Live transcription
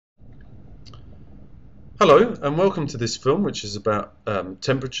Hello and welcome to this film, which is about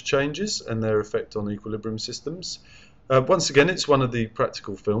temperature changes and their effect on equilibrium systems. Once again, it's one of the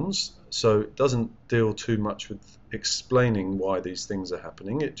practical films, so it doesn't deal too much with explaining why these things are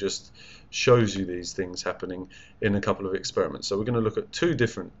happening. It just shows you these things happening in a couple of experiments. So we're going to look at two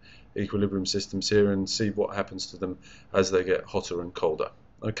different equilibrium systems here and see what happens to them as they get hotter and colder.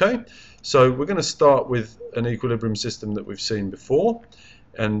 Okay, so we're going to start with an equilibrium system that we've seen before,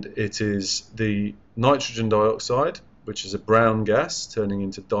 and it is the nitrogen dioxide, which is a brown gas, turning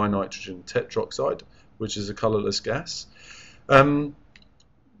into dinitrogen tetroxide, which is a colourless gas.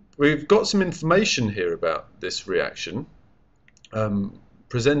 We've got some information here about this reaction,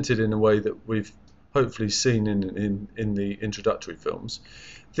 presented in a way that we've hopefully seen in the introductory films.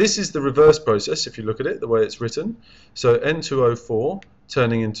 This is the reverse process, if you look at it, the way it's written. So N2O4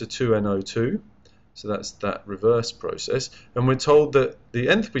 turning into 2NO2. So that's that reverse process, and we're told that the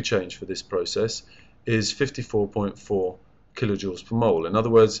enthalpy change for this process is 54.4 kilojoules per mole. In other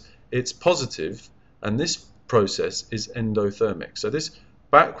words, it's positive, and this process is endothermic. So this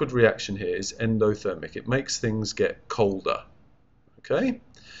backward reaction here is endothermic. It makes things get colder. Okay?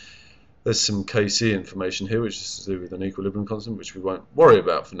 There's some Kc information here, which is to do with an equilibrium constant, which we won't worry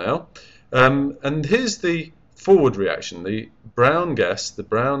about for now. And here's the forward reaction, the brown gas, the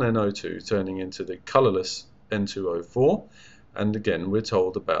brown NO2 turning into the colourless N2O4, and again we're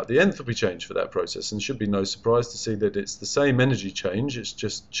told about the enthalpy change for that process, and should be no surprise to see that it's the same energy change, it's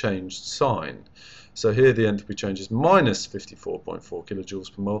just changed sign. So here the enthalpy change is minus 54.4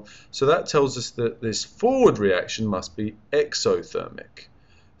 kilojoules per mole, so that tells us that this forward reaction must be exothermic.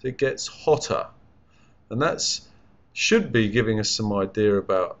 So it gets hotter, and that's should be giving us some idea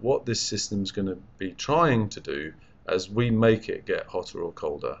about what this system is going to be trying to do as we make it get hotter or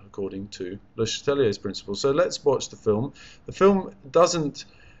colder, according to Le Chatelier's principle. So let's watch the film. The film doesn't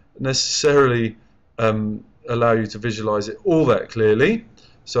necessarily allow you to visualize it all that clearly,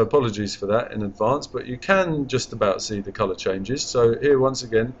 so apologies for that in advance, but you can just about see the color changes. So here once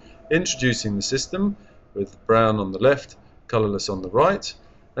again, introducing the system with brown on the left, colorless on the right,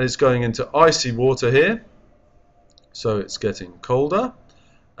 and it's going into icy water here. So it's getting colder,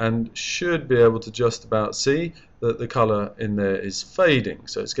 and should be able to just about see that the colour in there is fading.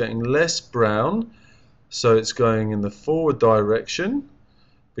 So it's getting less brown, so it's going in the forward direction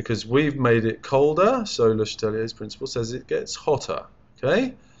because we've made it colder. So Le Chatelier's principle says it gets hotter.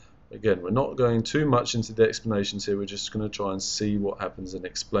 Okay? Again, we're not going too much into the explanations here, we're just going to try and see what happens and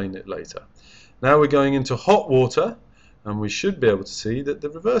explain it later. Now we're going into hot water, and we should be able to see that the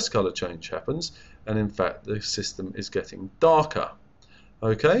reverse colour change happens, and in fact the system is getting darker.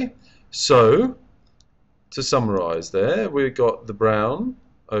 Okay, so to summarise there, we've got the brown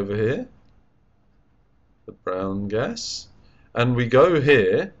over here, the brown gas, and we go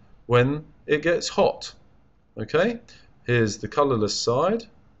here when it gets hot. Okay, here's the colourless side,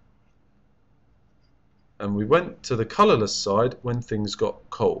 and we went to the colourless side when things got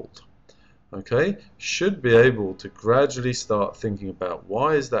cold. Okay, should be able to gradually start thinking about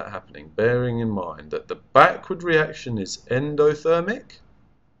why is that happening, bearing in mind that the backward reaction is endothermic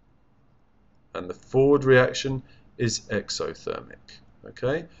and the forward reaction is exothermic.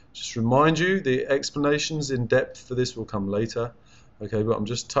 Okay, just remind you the explanations in depth for this will come later. Okay, but I'm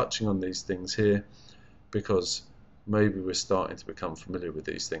just touching on these things here because maybe we're starting to become familiar with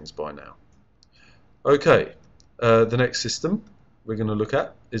these things by now. Okay, the next system we're going to look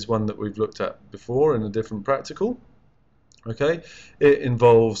at is one that we've looked at before in a different practical. Okay, it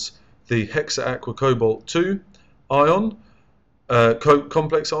involves the hexa-aqua-cobalt-2 ion,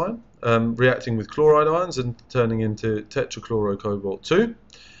 complex ion, reacting with chloride ions and turning into tetrachlorocobalt-2,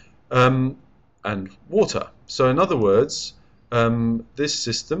 and water. So in other words, this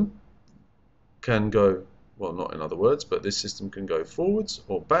system can go, well, not in other words, but this system can go forwards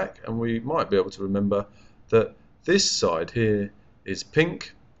or back, and we might be able to remember that this side here is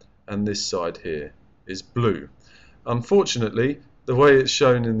pink and this side here is blue. Unfortunately, the way it's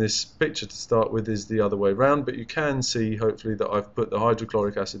shown in this picture to start with is the other way around, but you can see hopefully that I've put the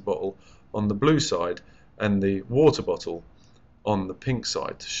hydrochloric acid bottle on the blue side and the water bottle on the pink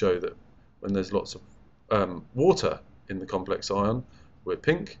side to show that when there's lots of water in the complex ion, we're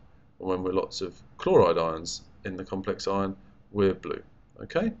pink, and when we're lots of chloride ions in the complex ion, we're blue.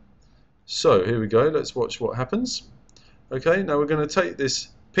 Okay, so here we go, let's watch what happens. Okay, now we're going to take this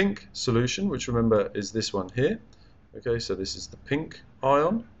pink solution, which remember is this one here. Okay, so this is the pink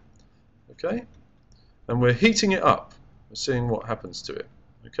ion. Okay, and we're heating it up. We're seeing what happens to it.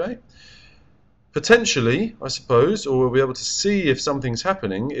 Okay, potentially, I suppose, or we'll be able to see if something's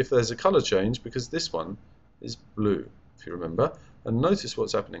happening if there's a colour change, because this one is blue, if you remember. And notice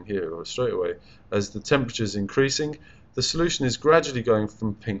what's happening here straight away. As the temperature is increasing, the solution is gradually going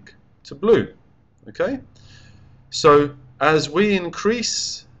from pink to blue. Okay? So as we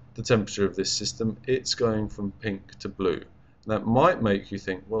increase the temperature of this system, it's going from pink to blue. That might make you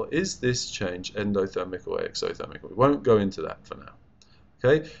think, well, is this change endothermic or exothermic? We won't go into that for now.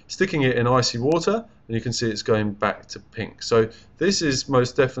 Okay, sticking it in icy water, and you can see it's going back to pink. So this is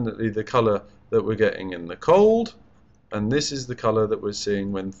most definitely the color that we're getting in the cold, and this is the color that we're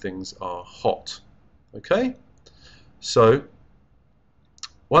seeing when things are hot. Okay, so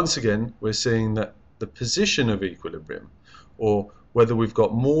once again, we're seeing that the position of equilibrium, or whether we've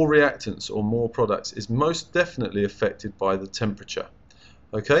got more reactants or more products, is most definitely affected by the temperature.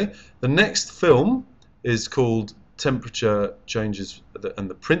 Okay, the next film is called Temperature Changes and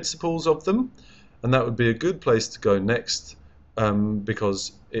the Principles of Them, and that would be a good place to go next,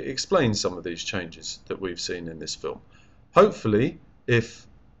 because it explains some of these changes that we've seen in this film. Hopefully, if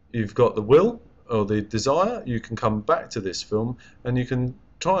you've got the will or the desire, you can come back to this film and you can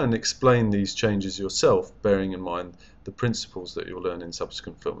try and explain these changes yourself, bearing in mind the principles that you'll learn in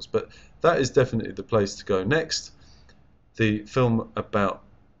subsequent films. But that is definitely the place to go next, the film about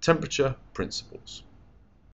temperature principles.